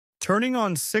Turning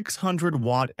on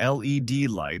 600-watt LED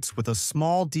lights with a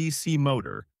small DC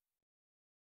motor.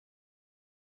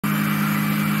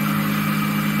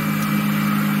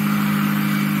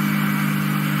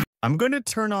 I'm going to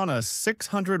turn on a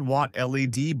 600-watt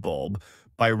LED bulb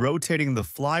by rotating the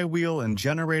flywheel and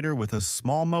generator with a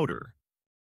small motor.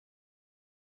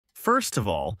 First of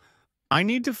all, I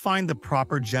need to find the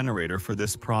proper generator for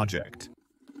this project.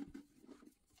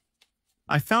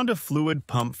 I found a fluid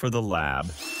pump for the lab,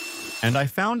 and I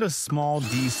found a small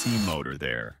DC motor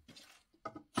there.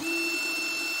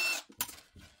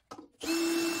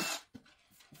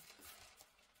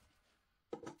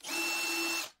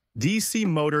 DC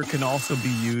motor can also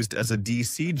be used as a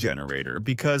DC generator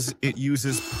because it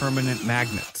uses permanent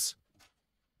magnets.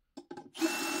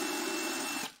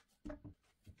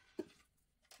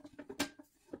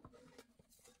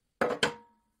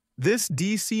 This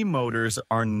DC motors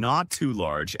are not too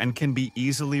large and can be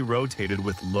easily rotated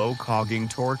with low cogging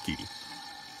torque.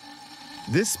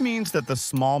 This means that the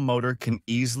small motor can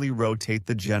easily rotate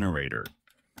the generator.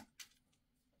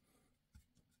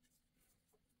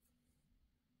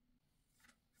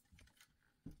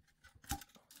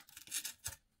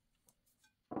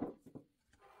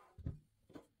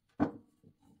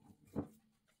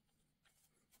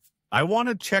 I want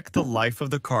to check the life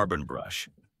of the carbon brush.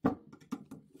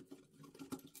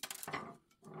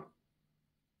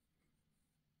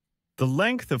 The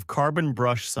length of carbon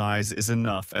brush size is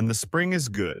enough and the spring is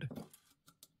good.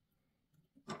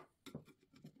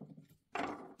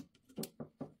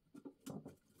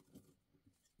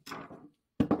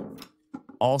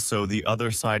 Also, the other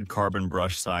side carbon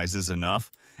brush size is enough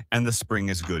and the spring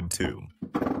is good too.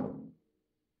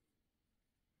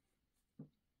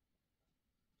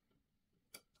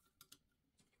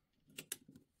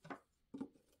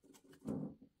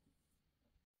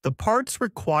 The parts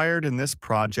required in this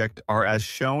project are as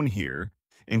shown here,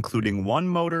 including one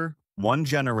motor, one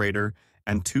generator,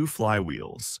 and 2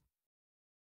 flywheels.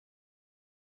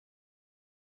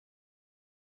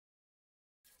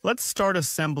 Let's start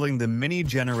assembling the mini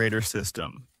generator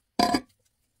system.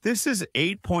 This is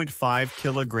 8.5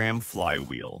 kilogram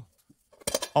flywheel.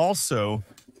 Also,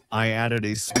 I added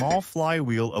a small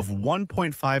flywheel of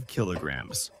 1.5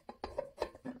 kilograms.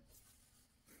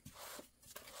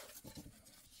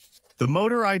 The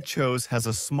motor I chose has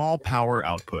a small power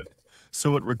output,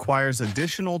 so it requires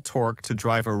additional torque to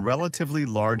drive a relatively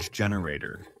large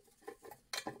generator.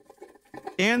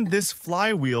 And this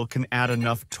flywheel can add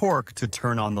enough torque to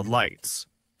turn on the lights.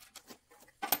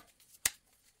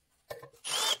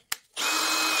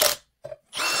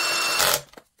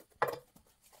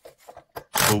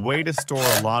 The way to store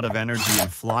a lot of energy in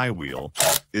flywheel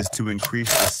is to increase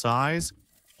the size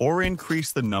or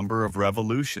increase the number of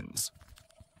revolutions.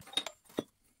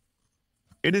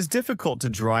 It is difficult to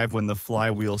drive when the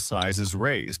flywheel size is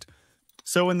raised,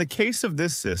 so in the case of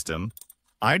this system,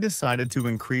 I decided to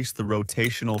increase the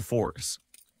rotational force.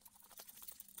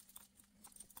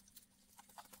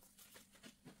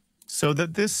 So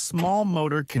that this small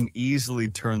motor can easily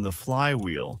turn the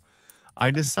flywheel,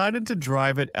 I decided to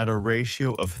drive it at a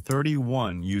ratio of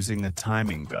 31 using a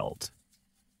timing belt.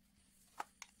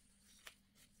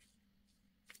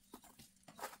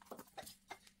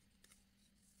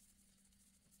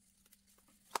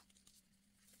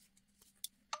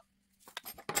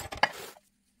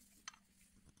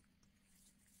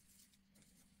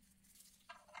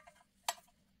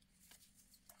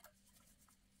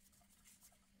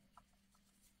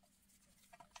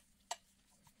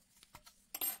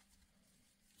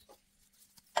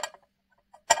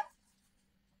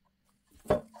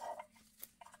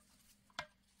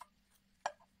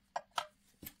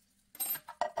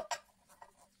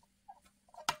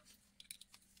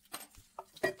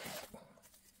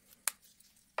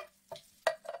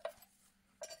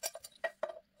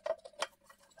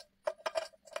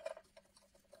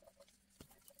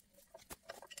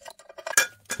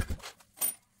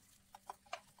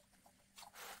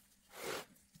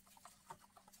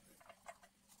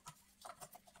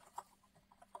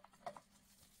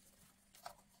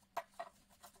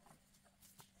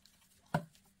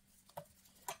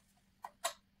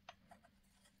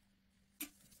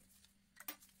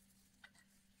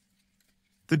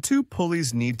 The 2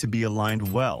 pulleys need to be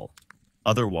aligned well.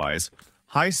 Otherwise,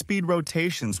 high-speed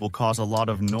rotations will cause a lot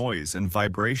of noise and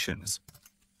vibrations.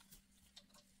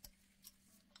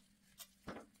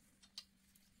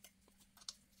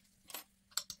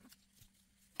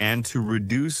 And to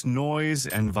reduce noise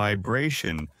and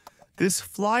vibration, this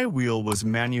flywheel was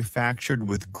manufactured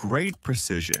with great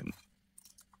precision.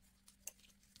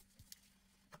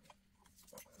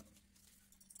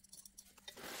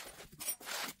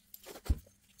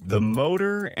 The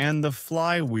motor and the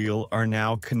flywheel are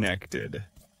now connected.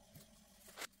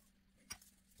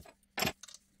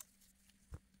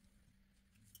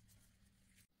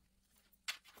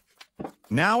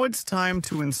 Now it's time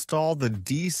to install the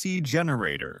DC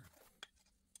generator.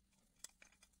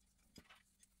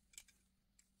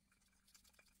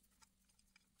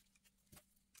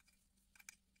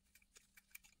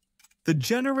 The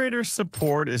generator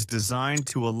support is designed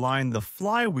to align the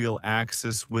flywheel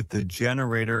axis with the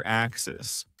generator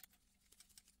axis.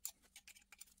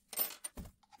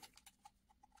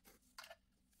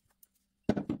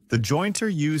 The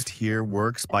jointer used here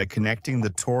works by connecting the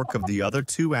torque of the other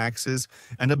two axes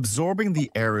and absorbing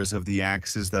the errors of the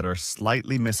axes that are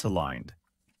slightly misaligned.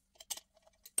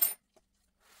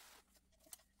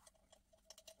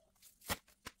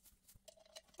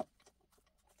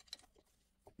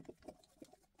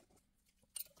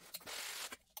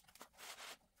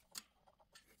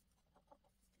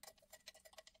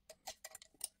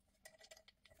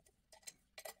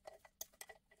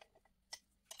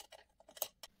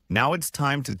 Now it's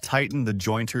time to tighten the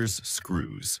jointer's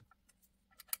screws.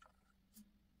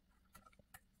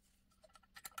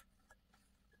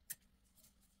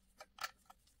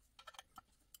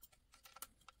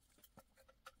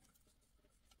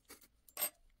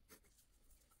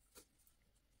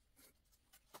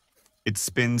 It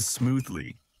spins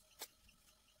smoothly.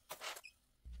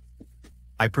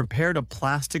 I prepared a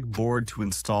plastic board to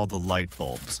install the light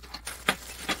bulbs.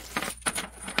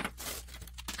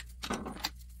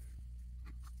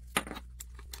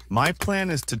 My plan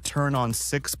is to turn on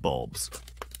 6 bulbs,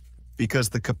 because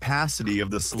the capacity of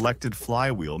the selected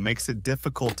flywheel makes it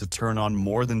difficult to turn on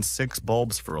more than 6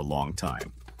 bulbs for a long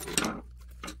time.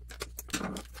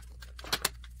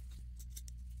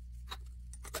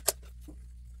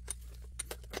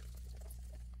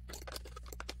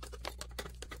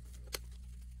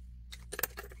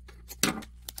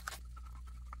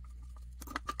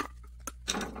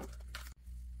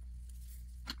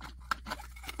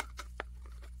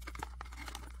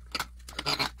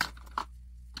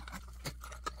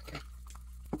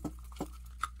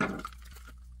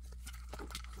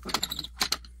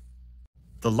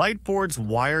 The light board's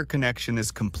wire connection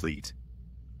is complete.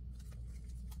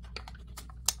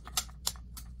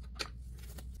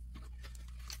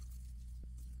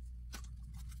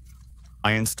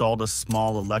 I installed a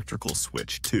small electrical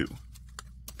switch too.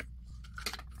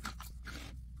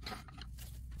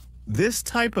 This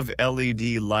type of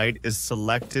LED light is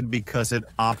selected because it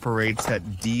operates at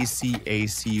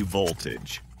DC-AC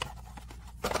voltage.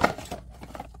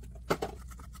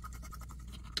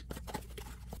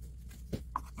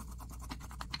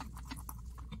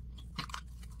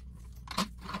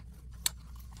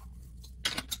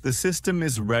 The system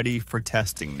is ready for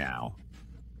testing now.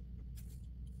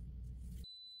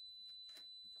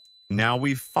 Now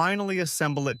we've finally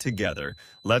assembled it together.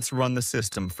 Let's run the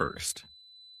system first.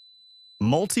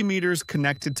 Multimeters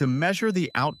connected to measure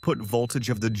the output voltage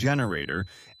of the generator,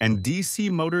 and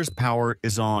DC motor's power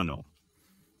is on.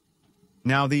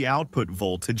 Now the output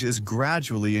voltage is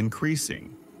gradually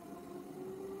increasing.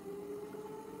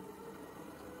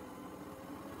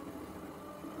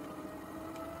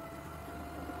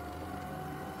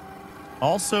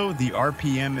 Also, the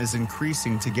RPM is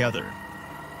increasing together.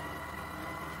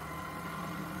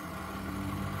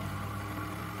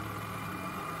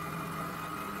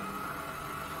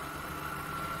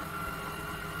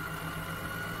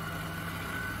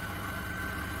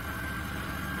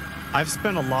 I've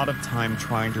spent a lot of time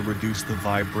trying to reduce the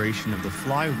vibration of the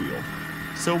flywheel,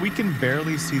 so we can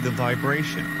barely see the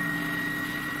vibration.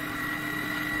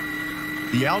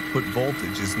 The output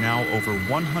voltage is now over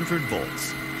 100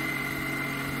 volts.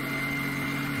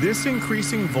 This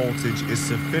increasing voltage is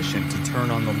sufficient to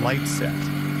turn on the light set.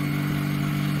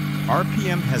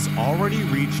 RPM has already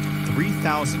reached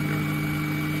 3,000.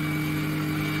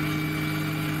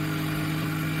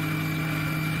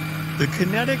 The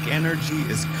kinetic energy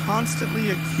is constantly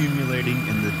accumulating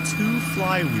in the 2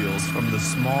 flywheels from the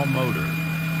small motor.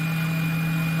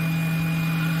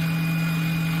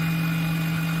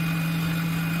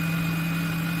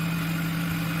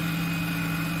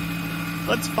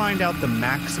 Let's find out the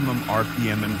maximum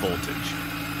RPM and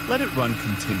voltage. Let it run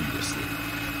continuously.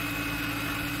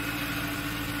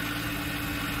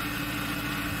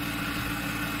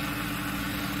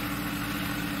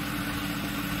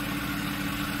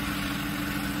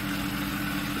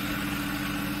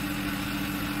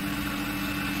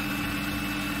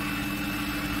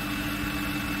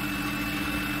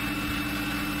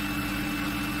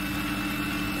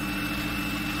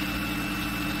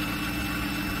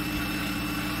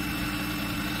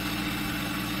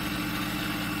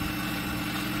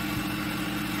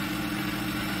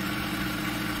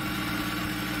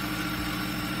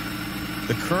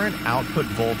 The current output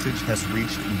voltage has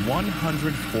reached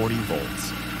 140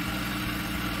 volts.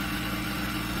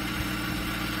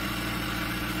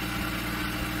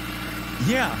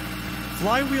 Yeah,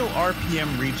 Flywheel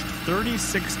RPM reached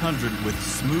 3,600 with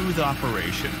smooth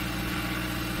operation.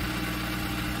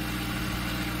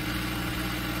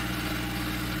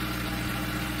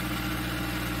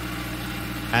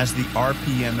 As the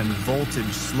RPM and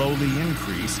voltage slowly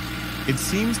increase, it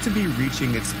seems to be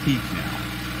reaching its peak now.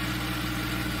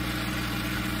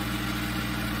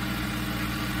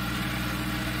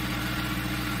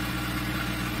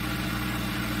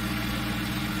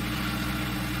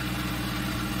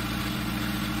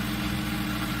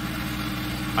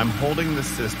 I'm holding the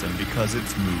system because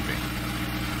it's moving.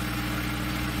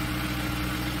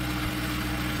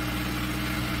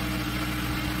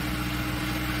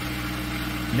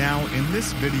 Now, in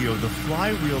this video, the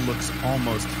flywheel looks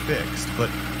almost fixed, but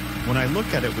when I look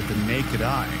at it with the naked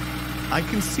eye, I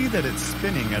can see that it's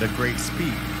spinning at a great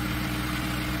speed.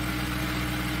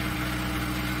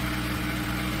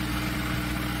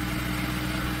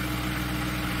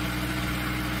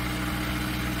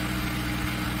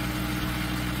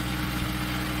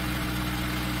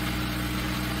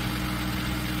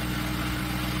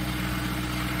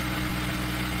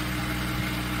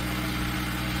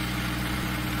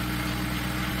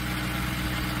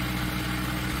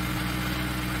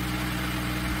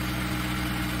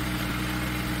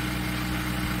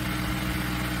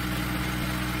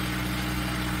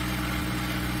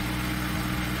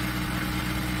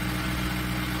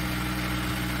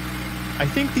 I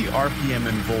think the RPM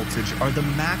and voltage are the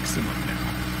maximum now.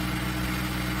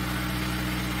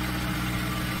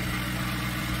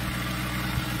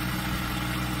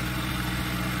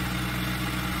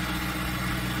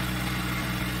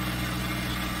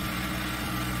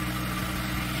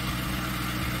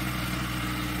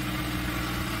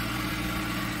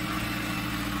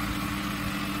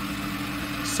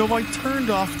 So I turned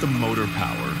off the motor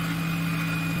power.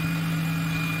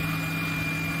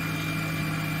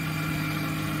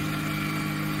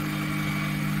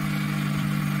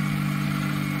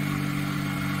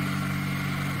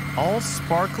 All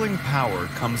sparkling power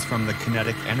comes from the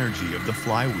kinetic energy of the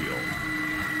flywheel.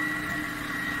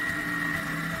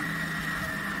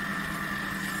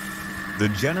 The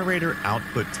generator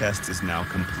output test is now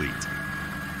complete.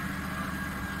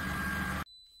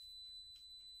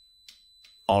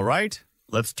 All right,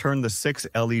 let's turn the 6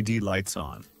 LED lights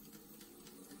on.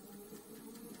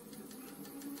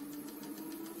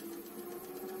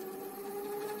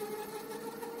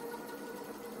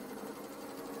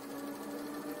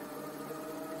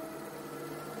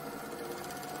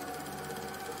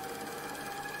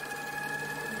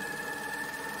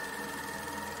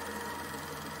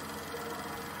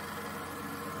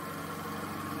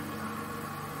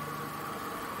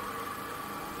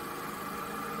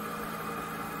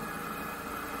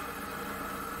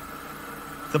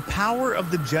 The power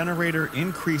of the generator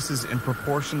increases in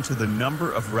proportion to the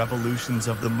number of revolutions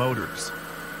of the motors.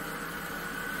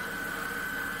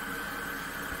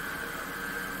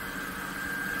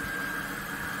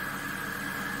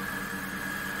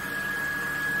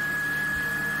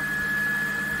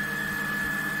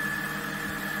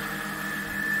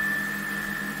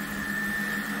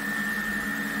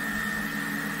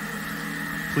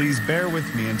 Please bear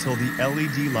with me until the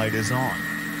LED light is on.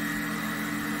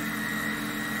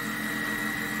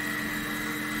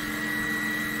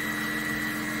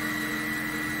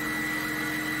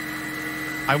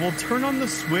 I will turn on the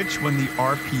switch when the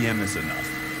RPM is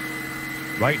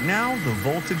enough. Right now, the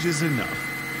voltage is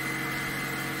enough.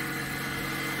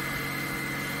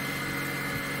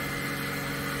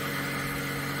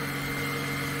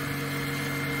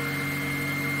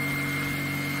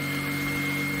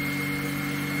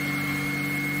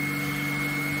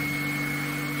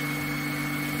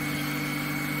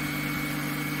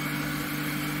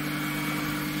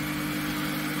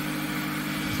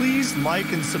 Please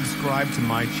like and subscribe to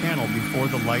my channel before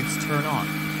the lights turn on.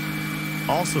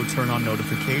 Also turn on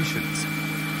notifications.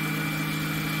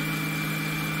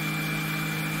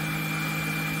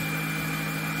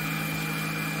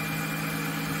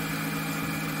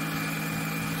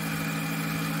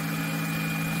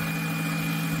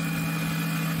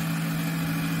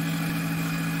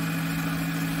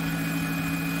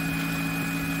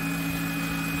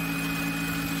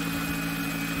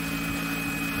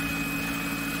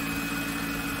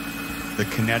 The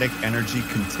kinetic energy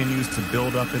continues to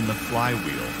build up in the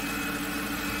flywheel.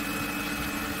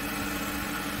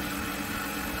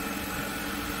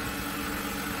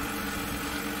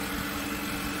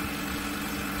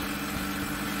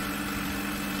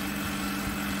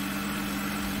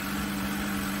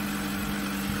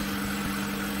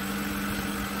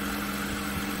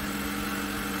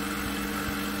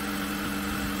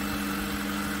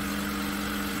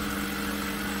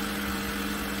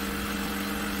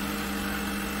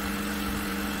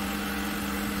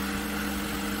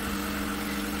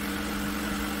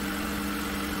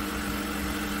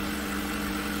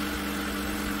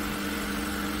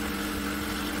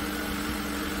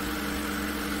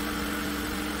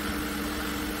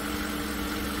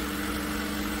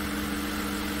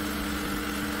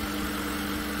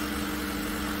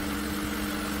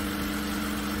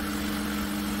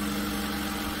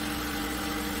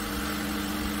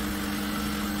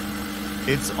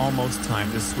 It's almost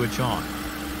time to switch on.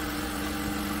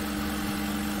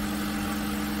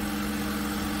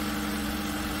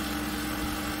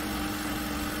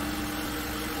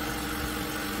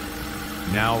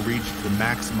 Now reached the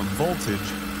maximum voltage,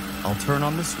 I'll turn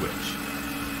on the switch.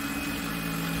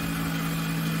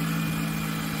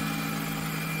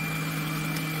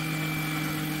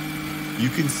 You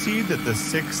can see that the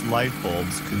 6 light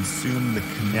bulbs consume the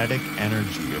kinetic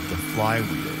energy of the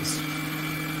flywheels.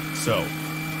 So,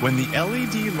 when the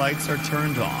LED lights are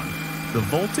turned on, the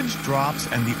voltage drops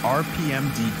and the RPM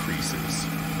decreases.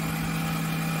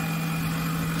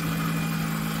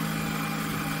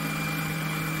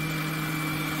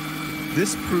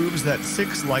 This proves that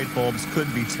 6 light bulbs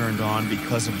could be turned on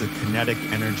because of the kinetic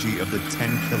energy of the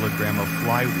 10 kilogram of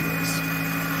flywheels.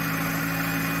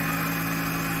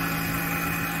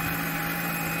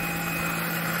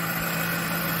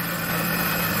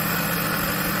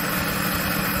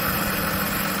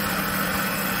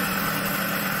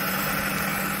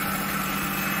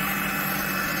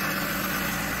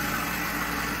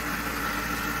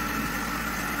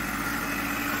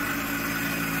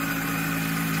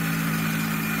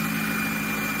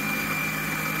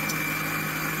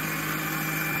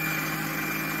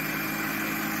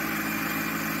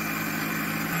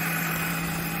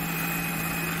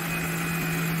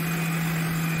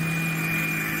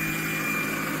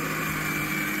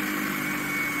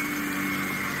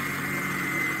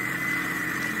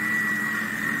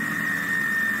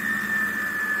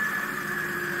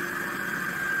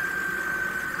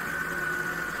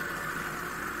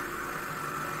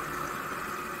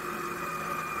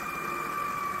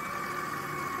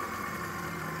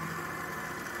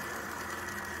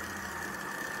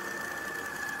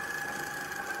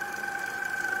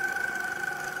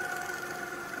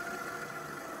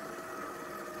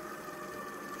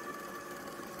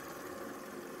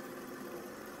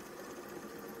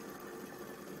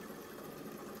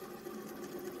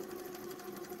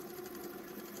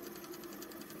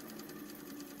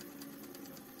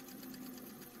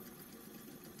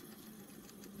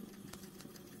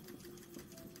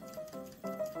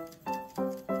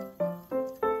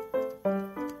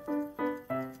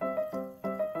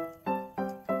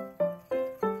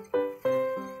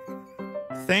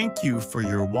 Thank you for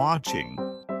your watching.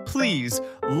 Please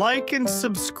like and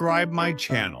subscribe my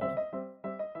channel.